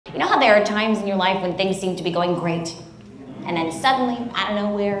You know how there are times in your life when things seem to be going great, and then suddenly, out of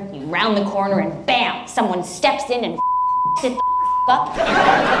nowhere, you round the corner and bam, someone steps in and it the up,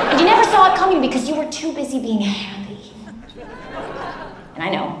 and you never saw it coming because you were too busy being happy. And I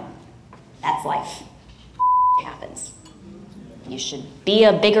know, that's life. It happens. You should be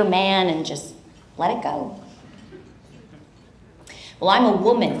a bigger man and just let it go. Well, I'm a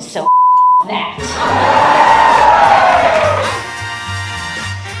woman, so that.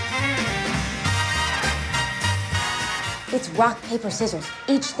 It's rock, paper, scissors.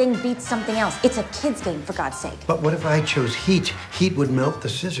 Each thing beats something else. It's a kid's game, for God's sake. But what if I chose heat? Heat would melt the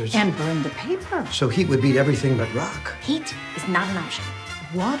scissors. And burn the paper. So heat would beat everything but rock. Heat is not an option.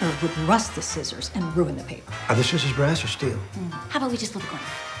 Water would rust the scissors and ruin the paper. Are the scissors brass or steel? How about we just flip a coin?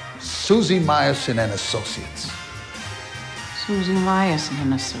 Susie Meyerson and Associates. Susie Meyerson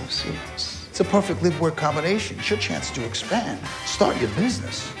and Associates. It's a perfect live-work combination. It's your chance to expand. Start your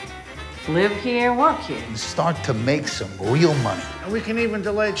business. Live here, work here. And start to make some real money. And we can even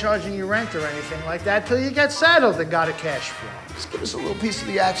delay charging you rent or anything like that till you get settled and got a cash flow. Just give us a little piece of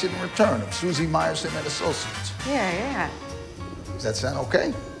the action in return of Susie Meyerson and Associates. Yeah. Does that sound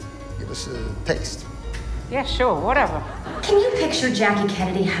okay? Give us a taste. Yeah, sure, whatever. Can you picture Jackie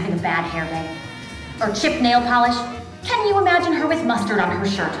Kennedy having a bad hair day? Or chipped nail polish? Can you imagine her with mustard on her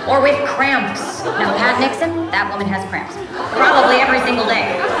shirt? Or with cramps? Now, Pat Nixon, that woman has cramps. Probably every single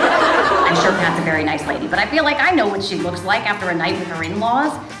day. I'm sure Pat's a very nice lady, but I feel like I know what she looks like after a night with her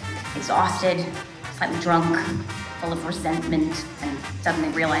in-laws. Exhausted, slightly drunk, full of resentment, and suddenly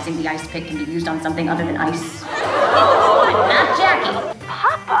realizing the ice pick can be used on something other than ice. Not Jackie.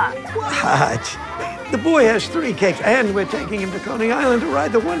 Papa! What? The boy has 3 cakes, and we're taking him to Coney Island to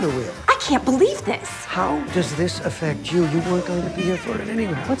ride the Wonder Wheel. I can't believe this. How does this affect you? You weren't going to be here for it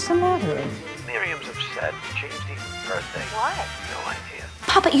anyway. What's the matter? Miriam's upset. She changed Ethan's birthday. Why? No idea.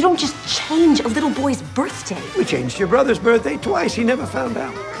 Papa, you don't just change a little boy's birthday. We changed your brother's birthday twice. He never found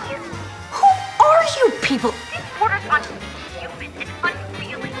out. Who are you people? This borders on human and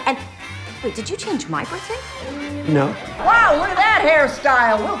unfeeling. And wait, did you change my birthday? No. Wow, look at that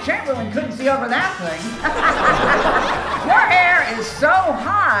hairstyle. Will Chamberlain couldn't see over that thing. Your hair is so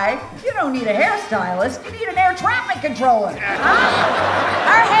high, you don't need a hairstylist. You need an air traffic controller.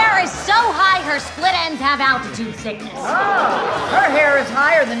 Her hair is so high, her split ends have altitude sickness. Oh, her hair is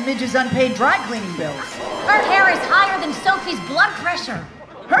higher than Midge's unpaid dry cleaning bills. Her hair is higher than Sophie's blood pressure.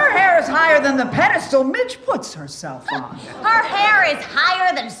 Her hair is higher than the pedestal Midge puts herself on. Her hair is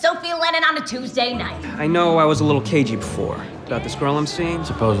higher than Sophie Lennon on a Tuesday night. I know I was a little cagey before about this girl I'm seeing.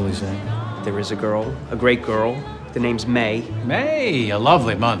 Supposedly saying. There is a girl, a great girl. The name's May. May, a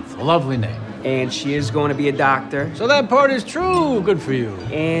lovely month, a lovely name. And she is going to be a doctor. So that part is true. Good for you.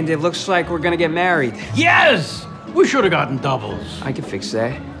 And it looks like we're gonna get married. Yes! We should have gotten doubles. I can fix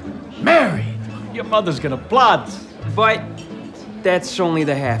that. Married? Your mother's gonna plot. But that's only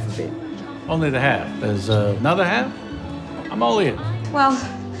the half of it. Only the half. There's another half? I'm all ears. Well,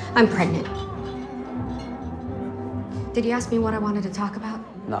 I'm pregnant. Did you ask me what I wanted to talk about?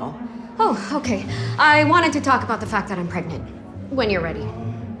 No. Oh, okay. I wanted to talk about the fact that I'm pregnant. When you're ready.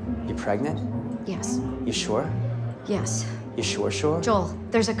 You pregnant? Yes. You sure? Yes. You sure? Joel,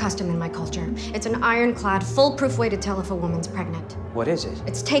 there's a custom in my culture. It's an ironclad, foolproof way to tell if a woman's pregnant. What is it?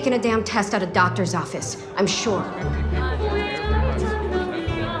 It's taking a damn test at a doctor's office. I'm sure.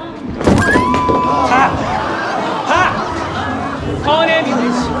 Call an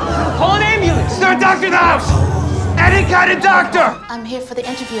ambulance! Call an ambulance! Is there a doctor in the house? Any kind of doctor! I'm here for the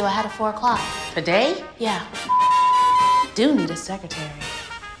interview I had at 4 o'clock. Today? Yeah. Do need a secretary.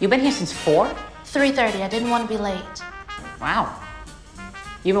 You've been here since 4? 3:30. I didn't want to be late. Wow.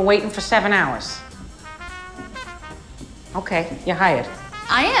 You've been waiting for 7 hours. Okay, you're hired.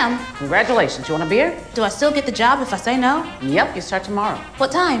 I am. Congratulations. You want a beer? Do I still get the job if I say no? Yep, you start tomorrow.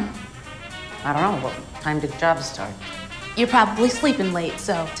 What time? I don't know. What time did the job start? You're probably sleeping late,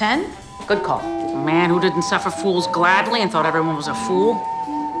 so 10? Good call. A man who didn't suffer fools gladly and thought everyone was a fool.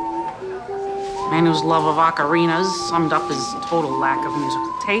 A man whose love of ocarinas summed up his total lack of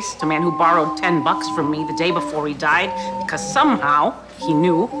musical taste. A man who borrowed $10 from me the day before he died because somehow he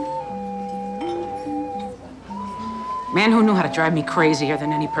knew. A man who knew how to drive me crazier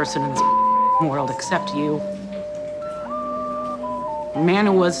than any person in this world except you. A man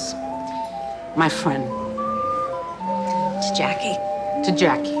who was my friend. It's Jackie. To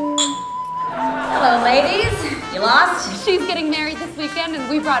Jackie. Hello, ladies. You lost? She's getting married this weekend, and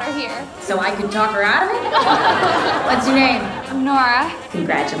we brought her here. So I could talk her out of it? What's your name? I'm Nora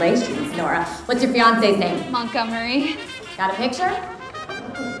Congratulations, Nora. What's your fiance's name? Montgomery. Got a picture?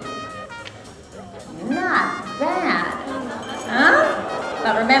 Not bad. Huh?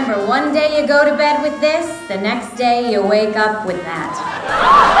 But remember, one day you go to bed with this, the next day you wake up with that.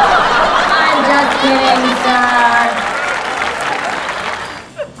 I'm just kidding, sir.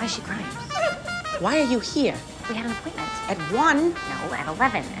 Why is she crying? Why are you here? We had an appointment. At 1? No, at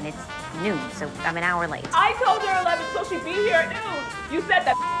 11, and it's noon, so I'm an hour late. I told her 11, so she'd be here at noon. You said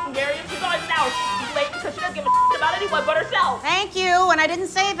that, Gary, and she's always an hour late because she doesn't give a about anyone but herself. Thank you, and I didn't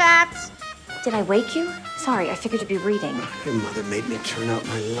say that. Did I wake you? Sorry, I figured you'd be reading. Your mother made me turn out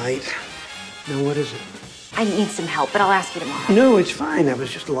my light. Now, what is it? I need some help, but I'll ask you tomorrow. No, it's fine. I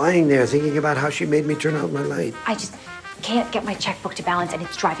was just lying there thinking about how she made me turn out my light. I just can't get my checkbook to balance, and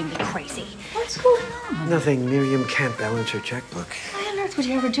it's driving me crazy. What's going on? Nothing. Miriam can't balance her checkbook. Why on earth would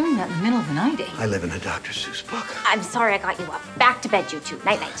you ever doing that in the middle of the night? I live in a Dr. Seuss book. I'm sorry I got you up. Back to bed, you two.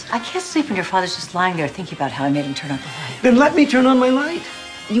 Night-night. I can't sleep when your father's just lying there thinking about how I made him turn out the light. Then let me turn on my light.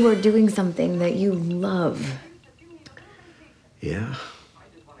 You are doing something that you love. Yeah.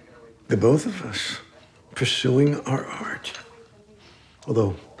 The both of us pursuing our art.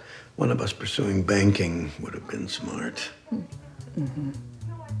 Although one of us pursuing banking would have been smart. Mm-hmm.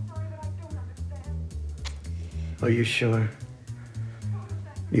 Are you sure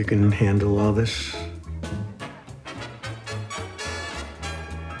you can handle all this?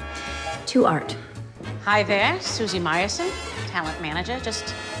 To art. Hi there, Susie Meyerson, talent manager.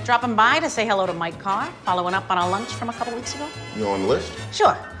 Just dropping by to say hello to Mike Carr, following up on our lunch from a couple weeks ago. You on the list?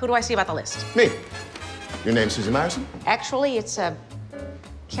 Sure. Who do I see about the list? Me. Your name's Susie Meyerson? Actually, it's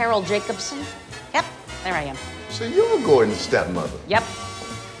Carol Jacobson. Yep, there I am. So you're Gordon's stepmother? Yep.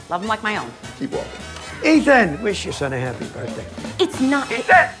 Love him like my own. Keep walking. Ethan, wish your son a happy birthday. It's not...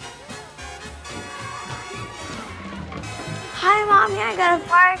 Ethan! Hi, Mommy. I got a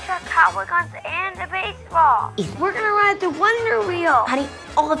fire truck, cowboy guns, and a baseball. We're gonna ride the Wonder Wheel. Honey,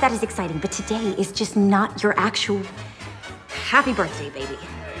 all of that is exciting, but today is just not your actual happy birthday, baby.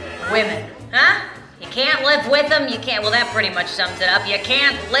 Women, huh? You can't live with them, you can't, well, that pretty much sums it up. You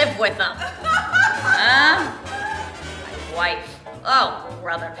can't live with them. Huh? My wife. Oh,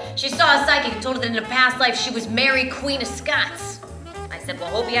 brother. She saw a psychic and told her that in a past life she was Mary, Queen of Scots. I said, well,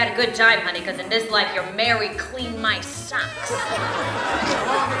 hope you had a good time, honey, because in this life you're Mary, clean my socks.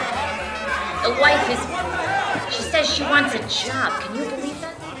 The wife is, she says she wants a job. Can you believe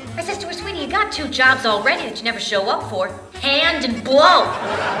that? I says to her, sweetie, you got 2 jobs already that you never show up for. Hand and blow.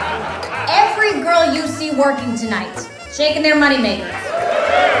 Every girl you see working tonight, shaking their moneymakers,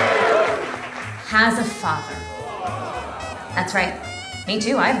 has a father. That's right. Me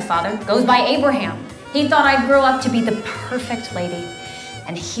too, I have a father. Goes by Abraham. He thought I'd grow up to be the perfect lady.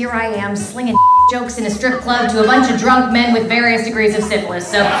 And here I am, slinging jokes in a strip club to a bunch of drunk men with various degrees of syphilis.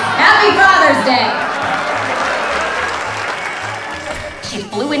 So, happy Father's Day! She's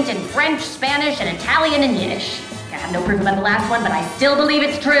fluent in French, Spanish, and Italian and Yiddish. I have no proof about the last one, but I still believe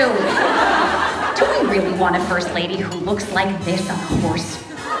it's true. Do we really want a first lady who looks like this on a horse?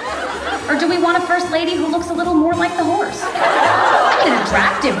 Or do we want a first lady who looks a little more like the horse? I mean, an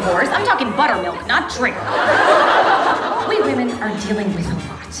attractive horse. I'm talking buttermilk, not trick. We women are dealing with a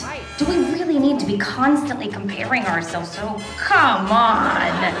lot. Do we really need to be constantly comparing ourselves? So, come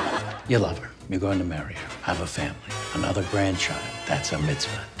on. You love her. You're going to marry her. Have a family. Another grandchild. That's a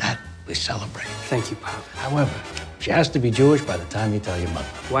mitzvah. That we celebrate. Thank you, Pop. However, she has to be Jewish by the time you tell your mother.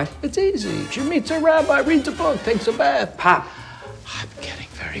 What? It's easy. She meets a rabbi, reads a book, takes a bath. Pop. I'm getting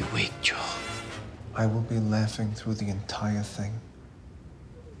very weak, Joel. I will be laughing through the entire thing.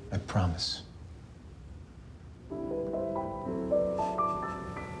 I promise.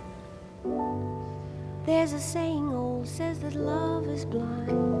 There's a saying old says that love is blind.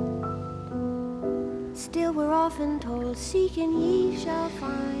 Still we're often told, seek and ye shall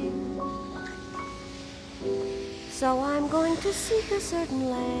find. So I'm going to seek a certain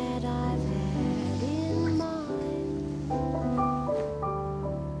lad I've had in mind.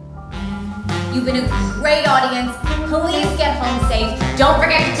 You've been a great audience. Please get home safe. Don't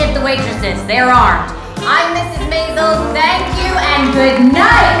forget to tip the waitresses. They're armed. I'm Mrs. Maisel. Thank you and good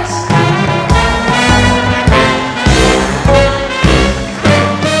night.